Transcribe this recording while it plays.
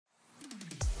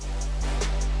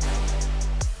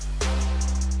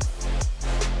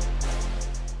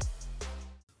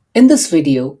In this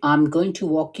video, I'm going to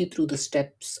walk you through the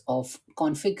steps of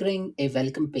configuring a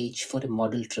welcome page for a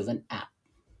model-driven app.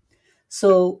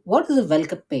 So, what is a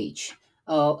welcome page?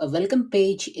 A welcome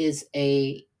page is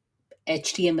a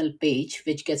HTML page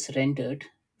which gets rendered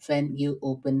when you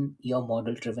open your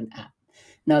model-driven app.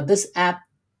 Now, this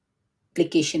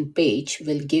application page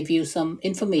will give you some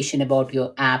information about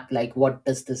your app, like what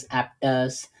does this app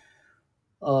does,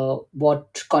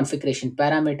 what configuration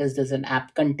parameters does an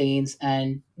app contains,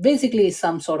 and basically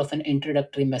some sort of an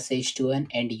introductory message to an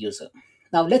end user.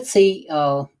 Now let's say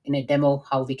in a demo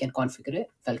how we can configure a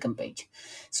welcome page.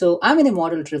 So I'm in a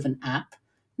model driven app.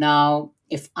 Now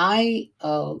if I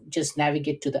just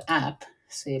navigate to the app,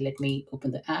 say let me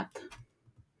open the app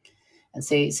and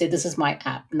say this is my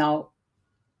app. Now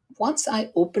once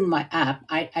I open my app,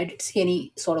 I didn't see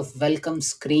any sort of welcome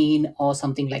screen or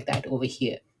something like that over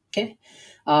here. Okay.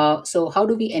 So how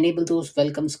do we enable those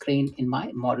welcome screen in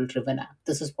my model driven app?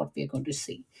 This is what we are going to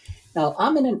see. Now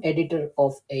I'm in an editor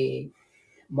of a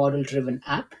model driven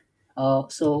app.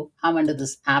 So I'm under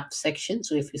this app section.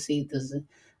 So if you see this,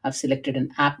 I've selected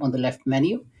an app on the left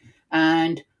menu,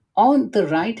 and on the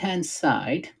right hand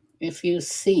side, if you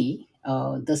see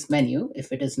this menu,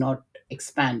 if it is not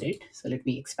expanded, so let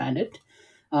me expand it.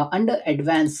 Under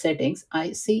advanced settings,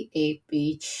 I see a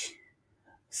page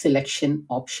selection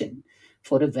option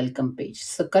for a welcome page.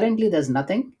 So currently there's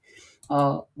nothing.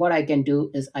 What I can do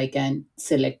is I can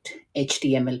select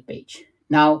HTML page.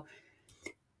 Now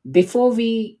before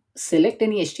we select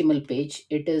any HTML page,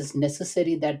 it is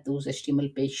necessary that those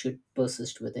HTML page should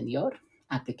persist within your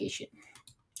application.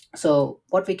 So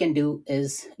what we can do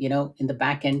is, in the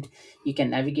back end, you can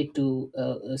navigate to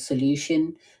a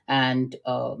solution, and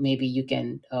maybe you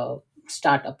can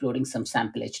start uploading some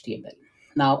sample HTML.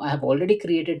 Now I have already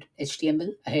created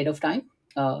HTML ahead of time,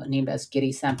 named as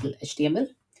Giri sample HTML.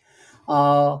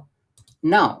 Uh,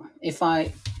 Now, if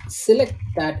I select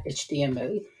that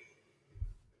HTML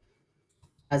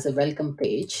as a welcome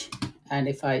page, and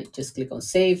if I just click on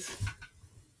save,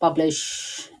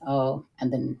 publish,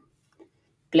 and then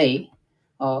play,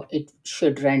 it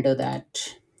should render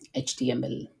that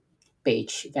HTML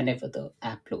page whenever the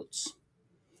app loads.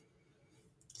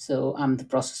 So I'm in the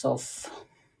process of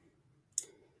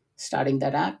starting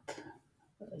that app.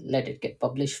 Let it get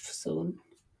published soon.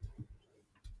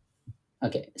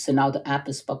 Okay, so now the app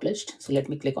is published. So let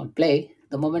me click on play.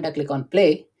 The moment I click on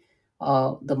play,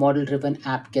 the model driven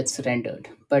app gets rendered,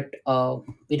 but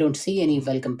we don't see any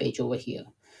welcome page over here.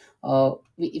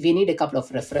 We need a couple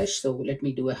of refresh. So let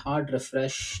me do a hard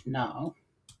refresh now.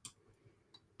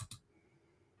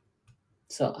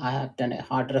 So I have done a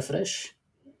hard refresh,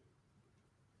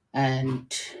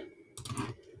 and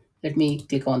let me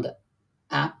click on the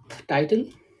app title,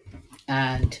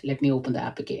 and let me open the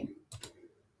app again.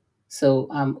 So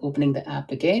I'm opening the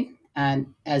app again,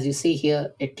 and as you see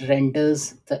here, it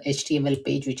renders the HTML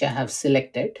page which I have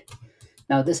selected.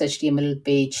 Now this HTML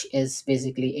page is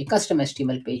basically a custom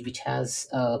HTML page which has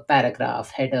a paragraph,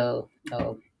 header,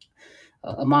 uh,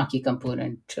 a marquee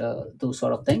component, those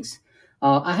sort of things.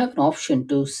 I have an option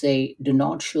to say, do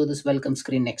not show this welcome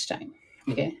screen next time.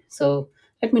 Okay, so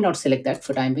let me not select that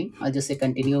for time being. I'll just say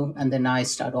continue, and then I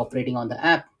start operating on the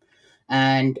app.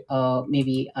 And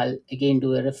maybe I'll again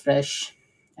do a refresh,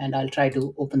 and I'll try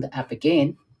to open the app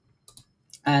again.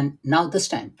 And now this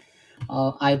time,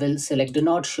 I will select do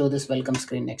not show this welcome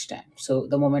screen next time. So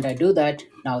the moment I do that,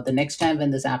 now the next time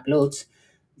when this app loads,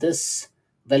 this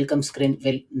welcome screen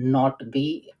will not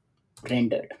be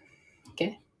rendered.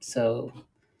 Okay, so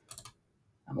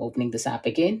I'm opening this app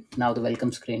again. Now the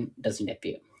welcome screen doesn't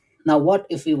appear. Now what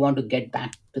if we want to get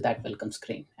back to that welcome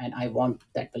screen, and I want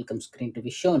that welcome screen to be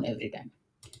shown every time?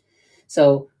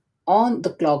 So on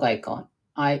the clock icon,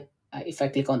 if I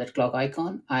click on that clock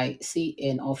icon, I see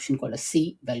an option called a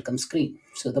see welcome screen.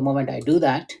 So the moment I do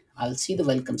that, I'll see the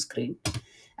welcome screen,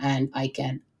 and I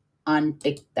can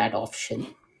untick that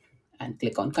option and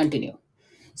click on continue.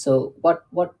 So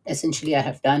what essentially I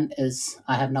have done is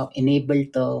I have now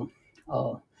enabled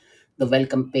uh, the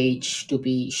welcome page to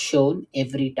be shown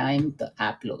every time the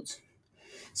app loads.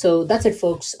 So that's it,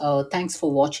 folks. Thanks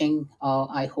for watching.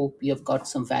 I hope you have got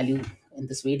some value in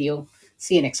this video.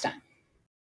 See you next time.